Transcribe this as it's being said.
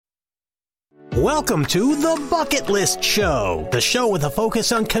Welcome to The Bucket List Show, the show with a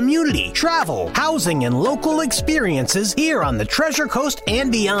focus on community, travel, housing, and local experiences here on the Treasure Coast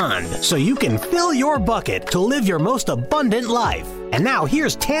and beyond, so you can fill your bucket to live your most abundant life. And now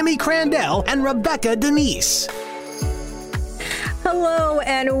here's Tammy Crandell and Rebecca Denise. Hello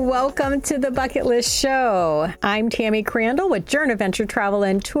and welcome to the Bucket List Show. I'm Tammy Crandell with Journ Adventure Travel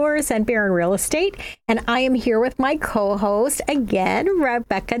and Tours and Barron Real Estate, and I am here with my co-host again,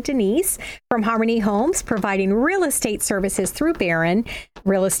 Rebecca Denise from Harmony Homes, providing real estate services through Barron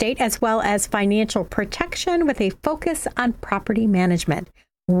Real Estate as well as financial protection with a focus on property management.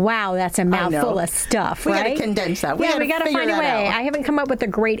 Wow, that's a mouthful of stuff, right? We got to condense that. We got to find a way. I haven't come up with a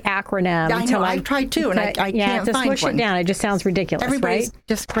great acronym. I know, I've tried too, and I can't to find smush one. It down. It just sounds ridiculous, Everybody's right?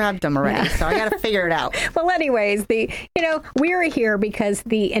 just grabbed them already, so I got to figure it out. Well, anyways, we're here because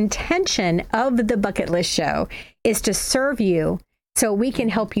the intention of the Bucket List Show is to serve you so we can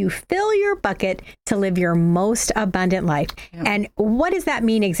help you fill your bucket to live your most abundant life. Yeah. And what does that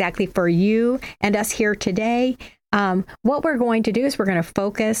mean exactly for you and us here today? What we're going to do is we're going to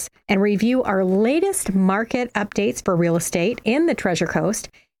focus and review our latest market updates for real estate in the Treasure Coast,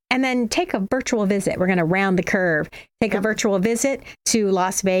 and then take a virtual visit. We're going to round the curve, take a virtual visit to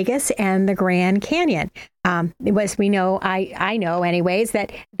Las Vegas and the Grand Canyon. As we know, I know anyways,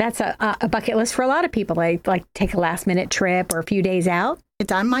 that's a bucket list for a lot of people. They like take a last minute trip or a few days out.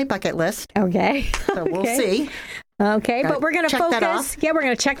 It's on my bucket list. Okay. So we'll see. Okay, but we're going to focus. Yeah, we're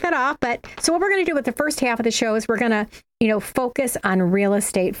going to check that off. But so what we're going to do with the first half of the show is we're going to, focus on real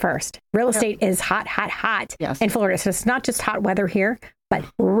estate first. Real estate is hot in Florida. So it's not just hot weather here, but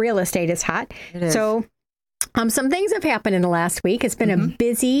real estate is hot. It is. So some things have happened in the last week. It's been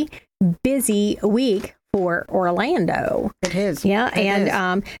a busy week for Orlando. It is.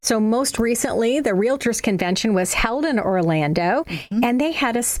 Yeah. So most recently, the Realtors Convention was held in Orlando, and they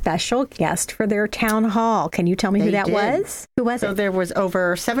had a special guest for their town hall. Can you tell me who that was? Who was it? So there was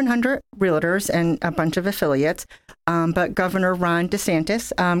over 700 realtors and a bunch of affiliates, but Governor Ron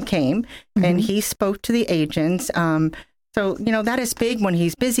DeSantis came, and he spoke to the agents. So, that is big when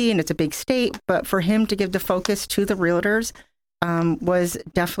he's busy and it's a big state, but for him to give the focus to the realtors was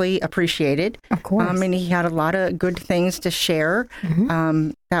definitely appreciated. Of course. And he had a lot of good things to share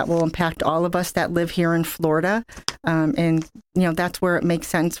that will impact all of us that live here in Florida. And that's where it makes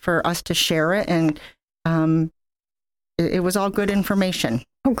sense for us to share it. And it was all good information.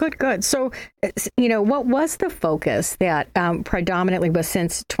 Oh, good. So, what was the focus that predominantly was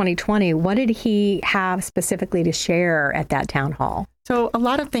since 2020? What did he have specifically to share at that town hall? So a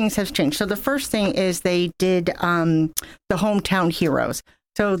lot of things have changed. So the first thing is they did the Hometown Heroes.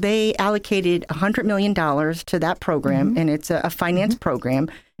 So they allocated $100 million to that program, and it's a finance program.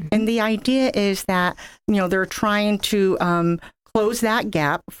 And the idea is that, they're trying to close that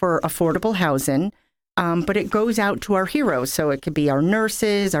gap for affordable housing. But it goes out to our heroes. So it could be our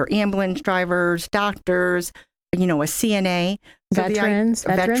nurses, our ambulance drivers, doctors, a CNA. So veterans.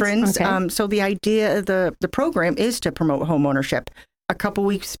 Okay. So the idea of the program is to promote home ownership. A couple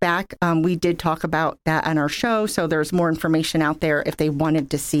weeks back, we did talk about that on our show. So there's more information out there if they wanted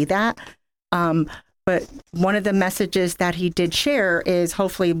to see that. But one of the messages that he did share is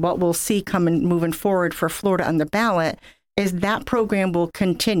hopefully what we'll see moving forward for Florida on the ballot is that program will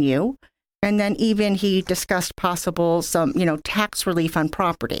continue. And then even he discussed possible some, tax relief on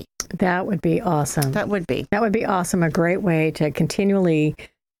property. That would be awesome. That would be awesome. A great way to continually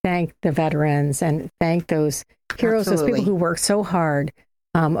thank the veterans and thank those heroes, those people who worked so hard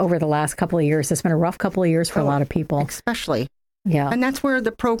over the last couple of years. It's been a rough couple of years for a lot of people. Especially. Yeah. And that's where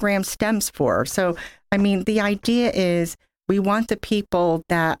the program stems for. So, the idea is we want the people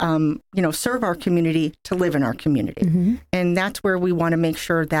that, serve our community to live in our community. And that's where we want to make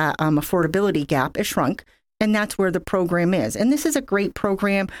sure that affordability gap is shrunk. And that's where the program is. And this is a great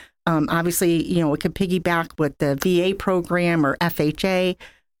program. Obviously, it could piggyback with the VA program or FHA.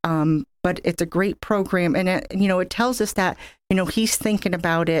 But it's a great program. And, it tells us that, he's thinking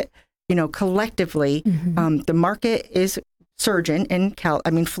about it, collectively. The market is surging in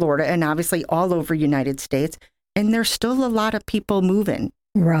Florida and obviously all over United States. And there's still a lot of people moving.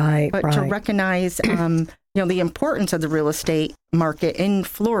 Right. But to recognize, the importance of the real estate market in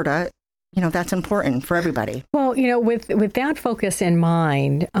Florida, that's important for everybody. Well, with that focus in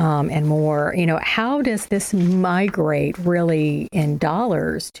mind and more, how does this migrate really in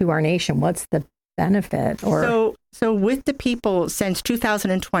dollars to our nation? What's the benefit? Or So with the people since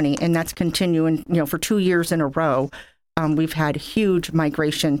 2020, and that's continuing, for 2 years in a row, we've had huge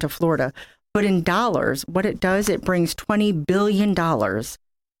migration to Florida. But in dollars, what it does, it brings $20 billion,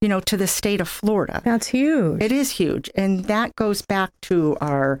 to the state of Florida. That's huge. It is huge. And that goes back to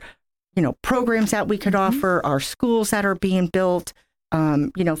our programs that we could offer, our schools that are being built,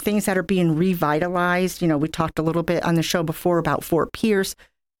 things that are being revitalized. We talked a little bit on the show before about Fort Pierce.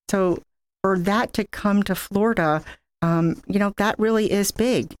 So for that to come to Florida, that really is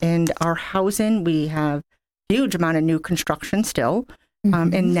big. And our housing, we have a huge amount of new construction still.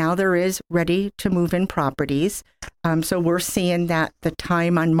 And now there is ready to move in properties. So we're seeing that the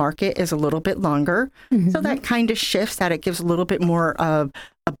time on market is a little bit longer. So that kind of shifts, that it gives a little bit more of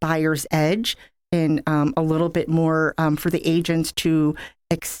a buyer's edge and a little bit more for the agents to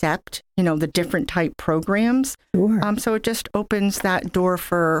accept, the different type programs. Sure. So it just opens that door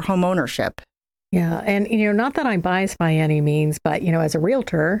for home ownership. Yeah. And, not that I'm biased by any means, but, as a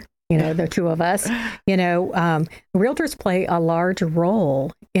realtor, the two of us, realtors play a large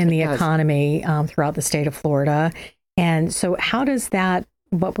role in the economy throughout the state of Florida. And so how does that,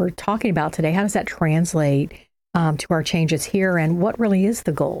 what we're talking about today, how does that translate to our changes here? And what really is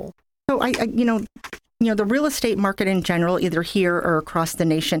the goal? So the real estate market in general, either here or across the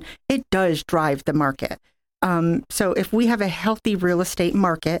nation, it does drive the market. So if we have a healthy real estate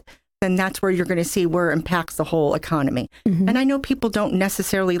market, then that's where you're going to see where it impacts the whole economy. And I know people don't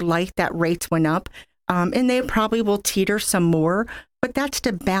necessarily like that rates went up, and they probably will teeter some more, but that's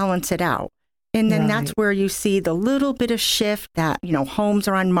to balance it out. And then that's where you see the little bit of shift that, homes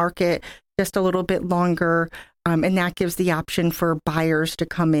are on market just a little bit longer, and that gives the option for buyers to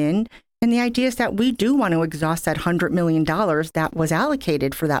come in. And the idea is that we do want to exhaust that $100 million that was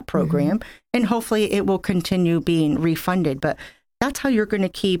allocated for that program, and hopefully it will continue being refunded. But that's how you're going to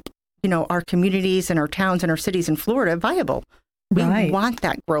keep our communities and our towns and our cities in Florida viable. We want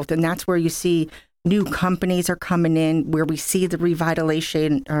that growth. And that's where you see new companies are coming in, where we see the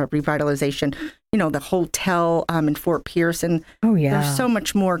revitalization, the hotel in Fort Pierce. And there's so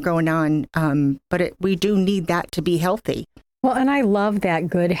much more going on. But we do need that to be healthy. Well, and I love that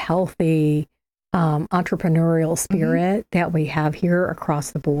good, healthy entrepreneurial spirit that we have here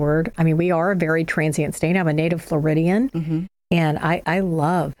across the board. I mean, we are a very transient state. I'm a native Floridian. And I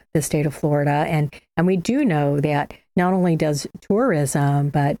love the state of Florida. And we do know that not only does tourism,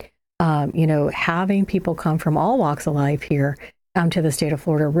 but, having people come from all walks of life here to the state of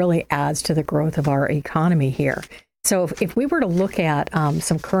Florida really adds to the growth of our economy here. So if we were to look at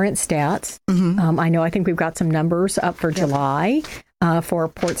some current stats, I think we've got some numbers up for July for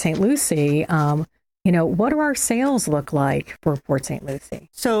Port St. Lucie. What do our sales look like for Port St. Lucie?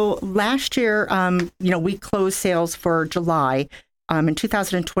 So last year, we closed sales for July. In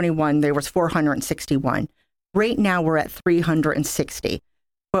 2021, there was 461. Right now, we're at 360.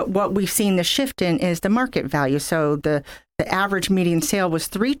 But what we've seen the shift in is the market value. So the average median sale was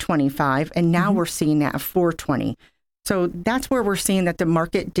 325, and now we're seeing that at 420. So that's where we're seeing that the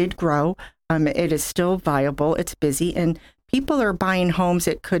market did grow. It is still viable. It's busy, and people are buying homes.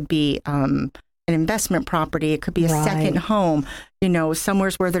 It could be an investment property. It could be a second home,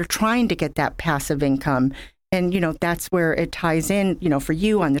 somewhere where they're trying to get that passive income. And, that's where it ties in, for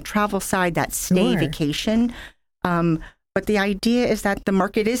you on the travel side, that stay vacation. But the idea is that the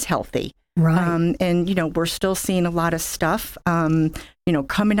market is healthy. And, we're still seeing a lot of stuff,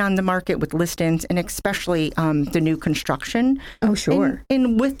 coming on the market with listings, and especially the new construction. Oh, sure.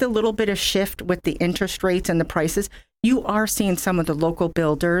 And with the little bit of shift with the interest rates and the prices, you are seeing some of the local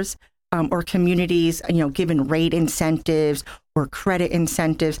builders or communities, given rate incentives or credit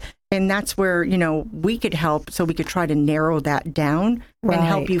incentives. And that's where, we could help, so we could try to narrow that down and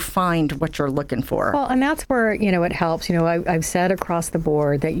help you find what you're looking for. Well, and that's where, it helps. I've said across the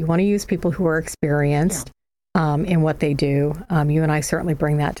board that you want to use people who are experienced in what they do. You and I certainly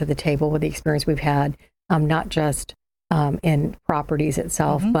bring that to the table with the experience we've had, not just in properties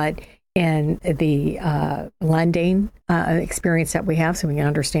itself, but in the lending experience that we have, so we can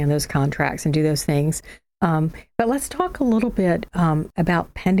understand those contracts and do those things. But let's talk a little bit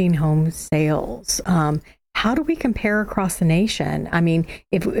about pending home sales. How do we compare across the nation? I mean,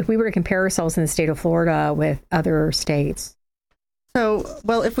 if we were to compare ourselves in the state of Florida with other states. So,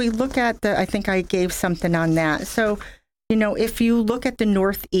 well, if we look at I think I gave something on that. So, if you look at the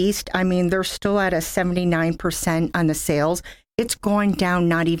Northeast, I mean, they're still at a 79% on the sales. It's going down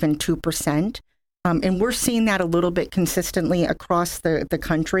not even 2%. And we're seeing that a little bit consistently across the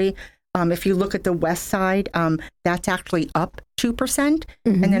country. If you look at the west side, that's actually up 2%.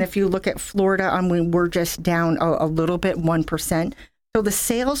 And then if you look at Florida, we're just down a little bit, 1%. So the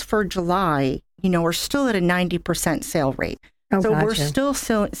sales for July, are still at a 90% sale rate. We're still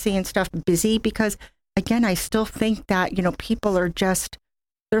seeing stuff busy because, again, I still think that, people are just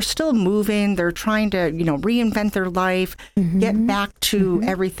they're still moving. They're trying to, reinvent their life, get back to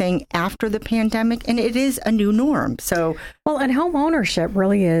everything after the pandemic. And it is a new norm. So, well, and home ownership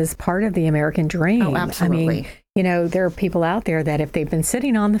really is part of the American dream. Oh, absolutely. I mean, there are people out there that if they've been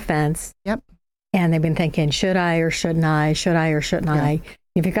sitting on the fence and they've been thinking, should I or shouldn't I? Should I or shouldn't I?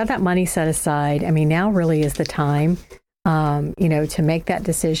 If you've got that money set aside, I mean, now really is the time, to make that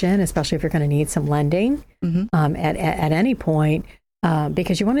decision, especially if you're going to need some lending at any point.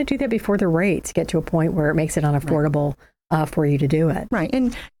 Because you want to do that before the rates get to a point where it makes it unaffordable for you to do it. Right.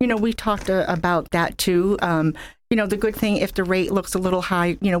 And, we talked about that too. The good thing, if the rate looks a little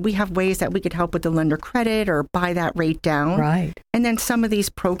high, we have ways that we could help with the lender credit or buy that rate down. Right. And then some of these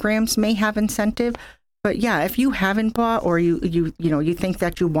programs may have incentive. But yeah, if you haven't bought or you think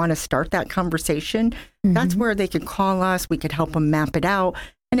that you want to start that conversation, that's where they could call us. We could help them map it out.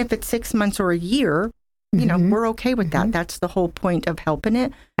 And if it's 6 months or a year, we're okay with that. That's the whole point of helping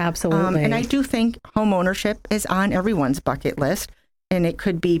it. Absolutely. And I do think home ownership is on everyone's bucket list. And it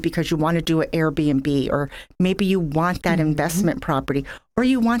could be because you want to do an Airbnb, or maybe you want that investment property, or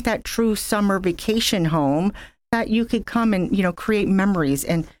you want that true summer vacation home that you could come and, create memories.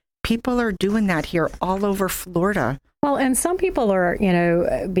 And people are doing that here all over Florida. Well, and some people are,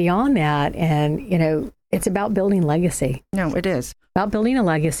 beyond that. And, it's about building legacy. No, it is. About building a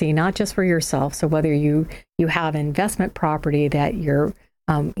legacy, not just for yourself. So whether you have investment property that you're,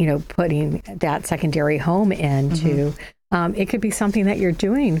 putting that secondary home into, it could be something that you're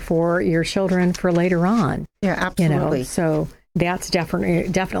doing for your children for later on. Yeah, absolutely. So that's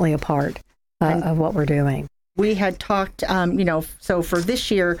definitely a part of what we're doing. We had talked, so for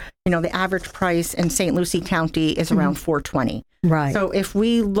this year, the average price in St. Lucie County is around $420. Right. So if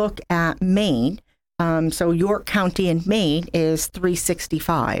we look at Maine, so York County in Maine is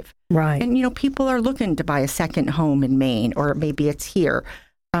 $365. Right. And, people are looking to buy a second home in Maine, or maybe it's here.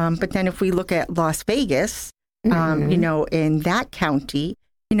 But then if we look at Las Vegas, in that county,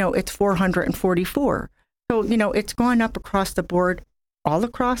 it's $444. So, it's gone up across the board, all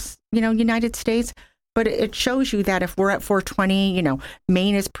across, United States. But it shows you that if we're at $420,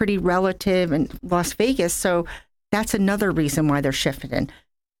 Maine is pretty relative and Las Vegas. So that's another reason why they're shifting.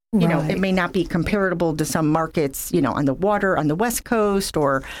 It may not be comparable to some markets, on the water, on the West Coast,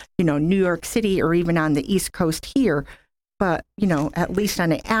 or, New York City, or even on the East Coast here. But, at least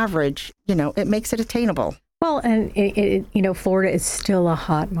on an average, it makes it attainable. Well, and Florida is still a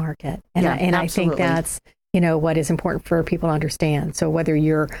hot market. And, I think that's, what is important for people to understand. So whether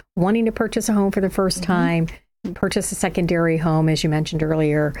you're wanting to purchase a home for the first time, purchase a secondary home, as you mentioned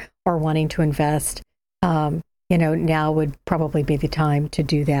earlier, or wanting to invest, now would probably be the time to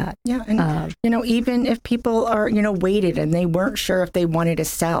do that. Yeah. And, even if people are, waited and they weren't sure if they wanted to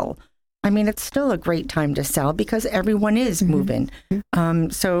sell, I mean, it's still a great time to sell because everyone is moving. And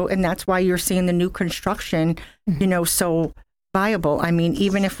that's why you're seeing the new construction, so viable. I mean,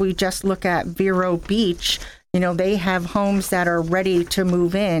 even if we just look at Vero Beach, they have homes that are ready to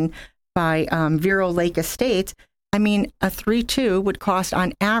move in by Vero Lake Estates. I mean, a 3-2 would cost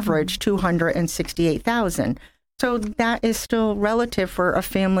on average $268,000. So that is still relative for a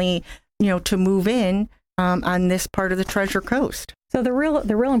family, to move in on this part of the Treasure Coast. So the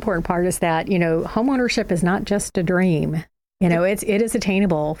real important part is that, homeownership is not just a dream. It is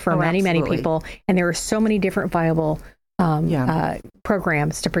attainable for many people. And there are so many different viable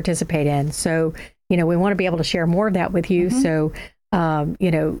programs to participate in. So, we want to be able to share more of that with you. So,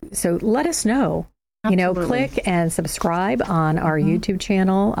 so let us know. Absolutely. Click and subscribe on our YouTube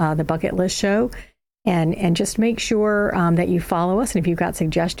channel, The Bucket List Show. And just make sure that you follow us. And if you've got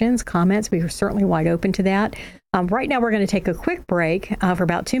suggestions, comments, we are certainly wide open to that. Right now, we're going to take a quick break for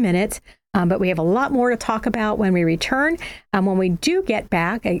about 2 minutes. But we have a lot more to talk about when we return. When we do get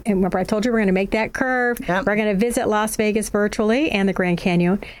back, and remember I told you we're going to make that curve. Yep. We're going to visit Las Vegas virtually and the Grand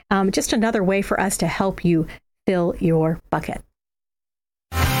Canyon. Just another way for us to help you fill your bucket.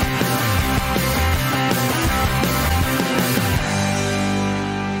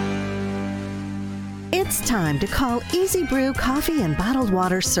 It's time to call Easy Brew Coffee and Bottled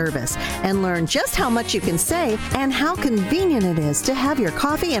Water Service and learn just how much you can save and how convenient it is to have your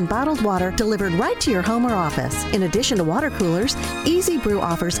coffee and bottled water delivered right to your home or office. In addition to water coolers, Easy Brew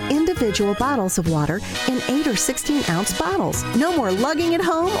offers individual bottles of water in 8 or 16-ounce bottles. No more lugging it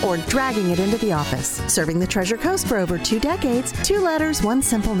home or dragging it into the office. Serving the Treasure Coast for over 2 decades, 2 letters, 1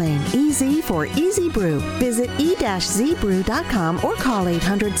 simple name. EZ for Easy Brew. Visit e-zbrew.com or call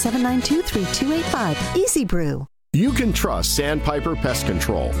 800-792-3285. Easy Brew. You can trust Sandpiper Pest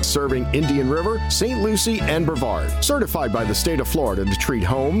Control, serving Indian River, St. Lucie, and Brevard. Certified by the state of Florida to treat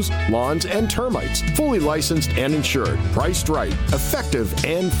homes, lawns, and termites. Fully licensed and insured. Priced right, effective,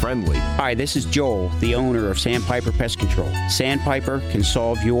 and friendly. Hi, this is Joel, the owner of Sandpiper Pest Control. Sandpiper can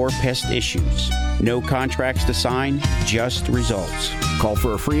solve your pest issues. No contracts to sign, just results. Call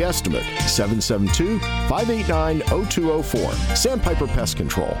for a free estimate, 772-589-0204. Sandpiper Pest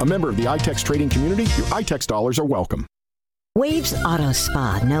Control, a member of the iTex trading community. Your iTex dollars are welcome. Waves Auto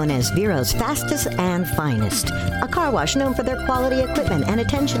Spa, known as Vero's fastest and finest. A car wash known for their quality equipment and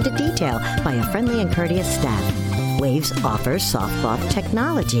attention to detail by a friendly and courteous staff. Waves offers soft cloth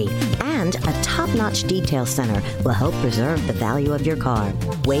technology, and a top-notch detail center will help preserve the value of your car.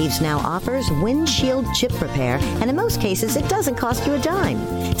 Waves now offers windshield chip repair, and in most cases, it doesn't cost you a dime.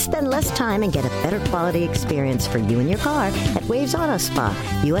 Spend less time and get a better quality experience for you and your car at Waves Auto Spa,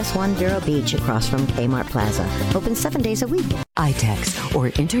 US 1 Vero Beach, across from Kmart Plaza. Open 7 days a week. iTex, or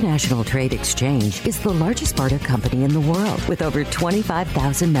International Trade Exchange, is the largest barter company in the world, with over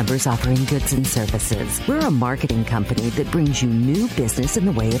 25,000 members offering goods and services. We're a marketing company that brings you new business in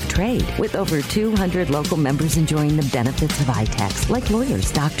the way of trade, with over 200 local members enjoying the benefits of iTex, like lawyers,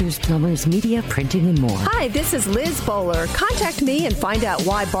 doctors, plumbers, media, printing, and more. Hi, this is Liz Bowler. Contact me and find out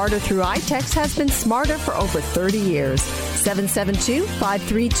why barter through iTex has been smarter for over 30 years.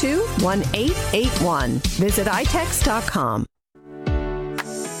 772-532-1881. Visit itex.com.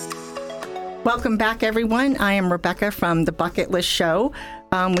 Welcome back, everyone. I am Rebecca from the Bucket List Show.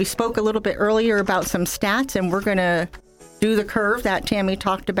 We spoke a little bit earlier about some stats, and we're going to do the curve that Tammy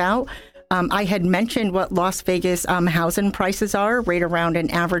talked about. I had mentioned what Las Vegas housing prices are, right around an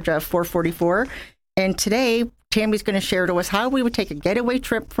average of $444. And today, Tammy's going to share to us how we would take a getaway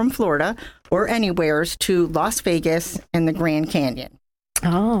trip from Florida or anywheres to Las Vegas and the Grand Canyon.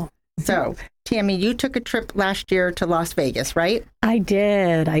 Oh. So, Tammy, you took a trip last year to Las Vegas, right? I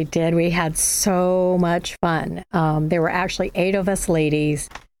did. We had so much fun. There were actually 8 of us ladies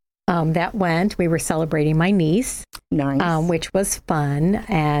that went. We were celebrating my niece, nice, which was fun,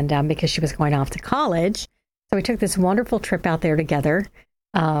 and because she was going off to college. So we took this wonderful trip out there together.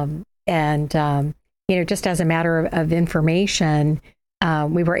 Just as a matter of information,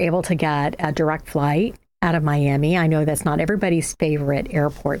 we were able to get a direct flight out of Miami. I know that's not everybody's favorite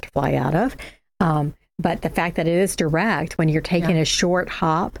airport to fly out of. But the fact that it is direct, when you're taking a short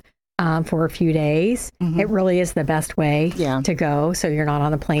hop for a few days, it really is the best way to go. So you're not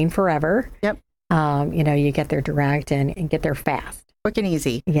on a plane forever. Yep. You get there direct and get there fast. Quick and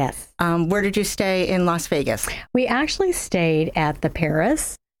easy. Yes. Where did you stay in Las Vegas? We actually stayed at the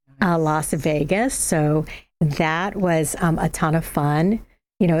Paris, Las Vegas. So that was a ton of fun.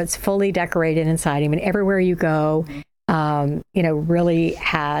 It's fully decorated inside. I mean, everywhere you go, really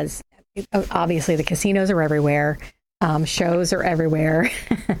has, obviously the casinos are everywhere. Shows are everywhere.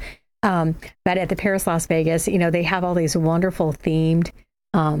 But at the Paris, Las Vegas, they have all these wonderful themed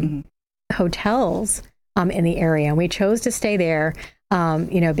hotels in the area. And we chose to stay there,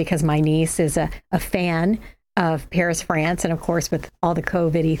 because my niece is a fan of Paris, France. And of course, with all the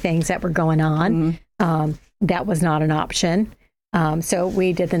COVID-y things that were going on, that was not an option. So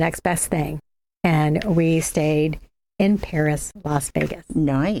we did the next best thing, and we stayed in Paris, Las Vegas.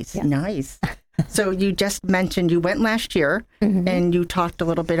 Nice, nice. So you just mentioned you went last year, and you talked a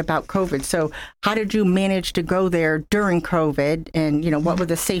little bit about COVID. So how did you manage to go there during COVID, and, what were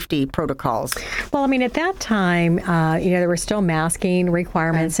the safety protocols? Well, I mean, at that time, there were still masking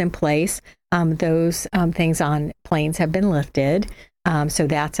requirements in place. Those things on planes have been lifted. So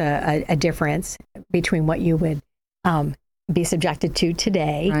that's a difference between what you would be subjected to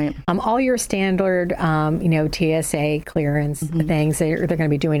today. Right. All your standard, TSA clearance things they're going to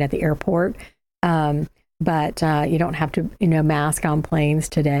be doing at the airport. But you don't have to, mask on planes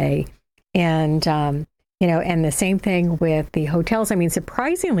today. And, and the same thing with the hotels. I mean,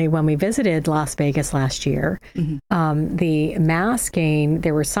 surprisingly, when we visited Las Vegas last year, the masking,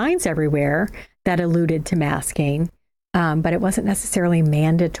 there were signs everywhere that alluded to masking, but it wasn't necessarily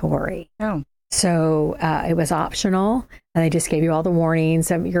mandatory. Oh. So it was optional. And they just gave you all the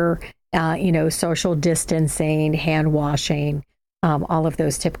warnings of your, social distancing, hand washing, all of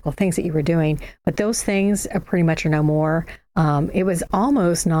those typical things that you were doing. But those things pretty much are no more. It was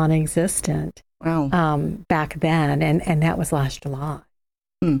almost non-existent back then. And that was last July.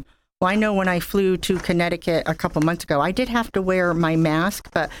 Well, I know when I flew to Connecticut a couple months ago, I did have to wear my mask,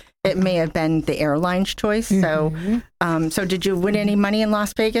 but it may have been the airline's choice. So did you win any money in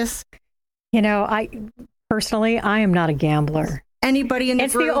Las Vegas? I personally, I am not a gambler. anybody in the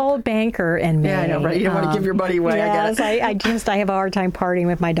It's group? the old banker in me. Yeah, I know, right? You don't want to give your money away. Yes, I have a hard time partying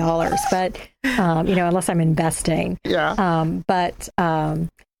with my dollars, but unless I'm investing. Yeah. But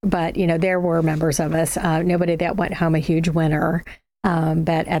there were members of us. Nobody that went home a huge winner.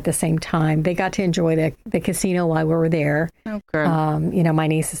 But at the same time, they got to enjoy the casino while we were there. Oh, good. My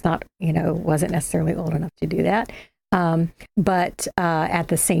niece is not, wasn't necessarily old enough to do that. But at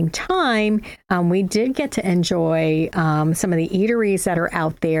the same time, we did get to enjoy some of the eateries that are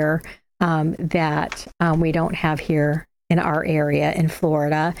out there that we don't have here in our area in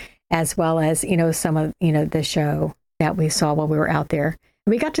Florida, as well as, some of, the show that we saw while we were out there.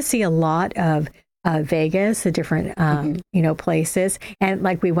 We got to see a lot of Vegas, the different, places. And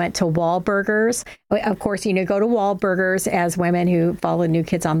like we went to Wahlburgers. Of course, go to Wahlburgers as women who follow New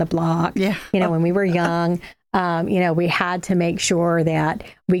Kids on the Block. Yeah. When we were young, we had to make sure that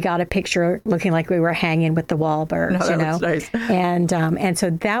we got a picture looking like we were hanging with the Wahlbergs, was nice. And so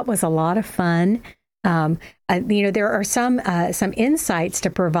that was a lot of fun. There are some insights to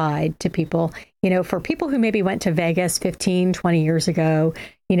provide to people, for people who maybe went to Vegas 15, 20 years ago,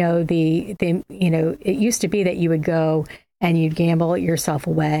 it used to be that you would go and you'd gamble yourself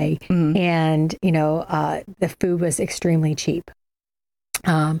away and, the food was extremely cheap.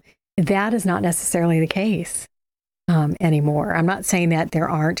 That is not necessarily the case anymore. I'm not saying that there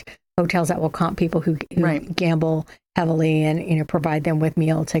aren't hotels that will comp people who right. gamble heavily and, provide them with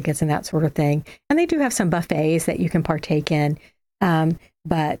meal tickets and that sort of thing. And they do have some buffets that you can partake in.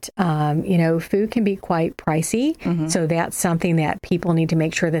 But food can be quite pricey. Mm-hmm. So that's something that people need to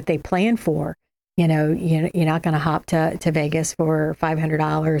make sure that they plan for. You're not going to hop to Vegas for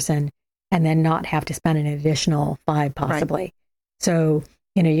 $500 and then not have to spend an additional $5 possibly. Right. So,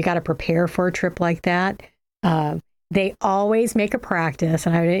 you got to prepare for a trip like that. They always make a practice,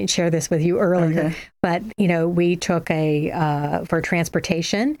 and I didn't share this with you earlier, but, we took for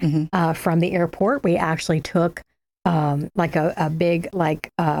transportation from the airport, we actually took like a big,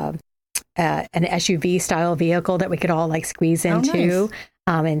 an SUV style vehicle that we could all like squeeze into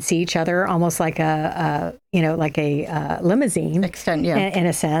and see each other, almost like a limousine in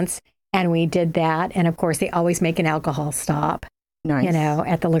a sense. And we did that. And of course, they always make an alcohol stop,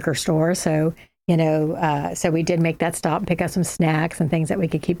 at the liquor store. So, so we did make that stop and pick up some snacks and things that we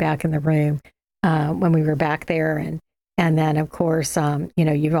could keep back in the room when we were back there. And then, of course,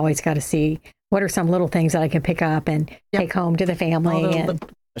 you've always got to see what are some little things that I can pick up and take home to the family. And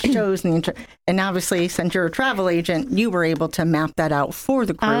shows and obviously, since you're a travel agent, you were able to map that out for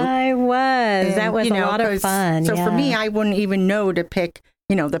the group. I was. And, that was a lot of fun. So for me, I wouldn't even know to pick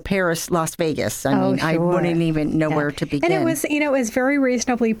the Paris, Las Vegas. I wouldn't even know where to begin. And it was, it was very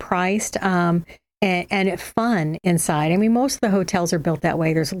reasonably priced and fun inside. I mean, most of the hotels are built that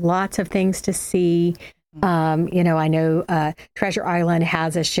way. There's lots of things to see. I know Treasure Island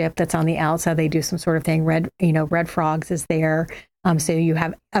has a ship that's on the outside. They do some sort of thing. Red Frogs is there. So you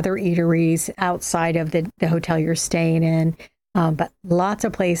have other eateries outside of the hotel you're staying in. But lots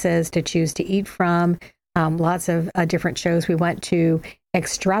of places to choose to eat from. Lots of different shows. We went to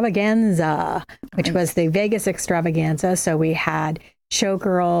Extravaganza, which was the Vegas Extravaganza. So we had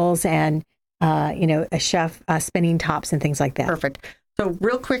showgirls and, a chef spinning tops and things like that. Perfect. So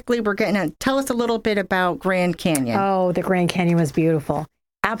real quickly, we're getting to tell us a little bit about Grand Canyon. Oh, the Grand Canyon was beautiful.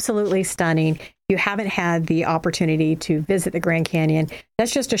 Absolutely stunning. You haven't had the opportunity to visit the Grand Canyon.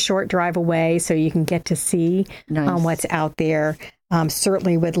 That's just a short drive away, so you can get to see what's out there.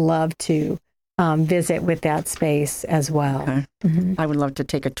 Certainly would love to visit with that space as well. Okay. Mm-hmm. I would love to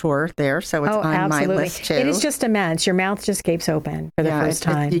take a tour there, so it's on absolutely. my list too. It is just immense. Your mouth just gapes open for the first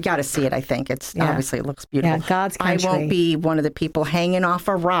time. You got to see it, I think. It's obviously it looks beautiful. Yeah, God's country. I won't be one of the people hanging off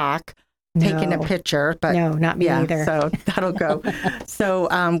a rock taking a picture, but no, not me either. So that'll go. So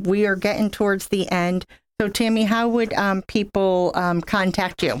we are getting towards the end. So Tammy, how would people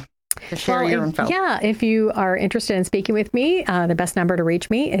contact you to share your info? Yeah, if you are interested in speaking with me, the best number to reach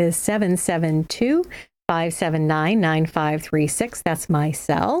me is 772-579-9536. That's my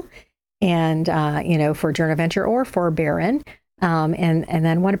cell. And, for Journey Venture or for Barron. And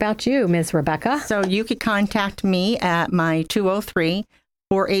then what about you, Ms. Rebecca? So you could contact me at my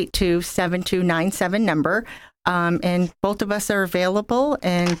 203-482-7297 number. And both of us are available.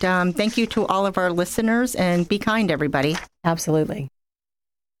 And thank you to all of our listeners, and be kind, everybody. Absolutely.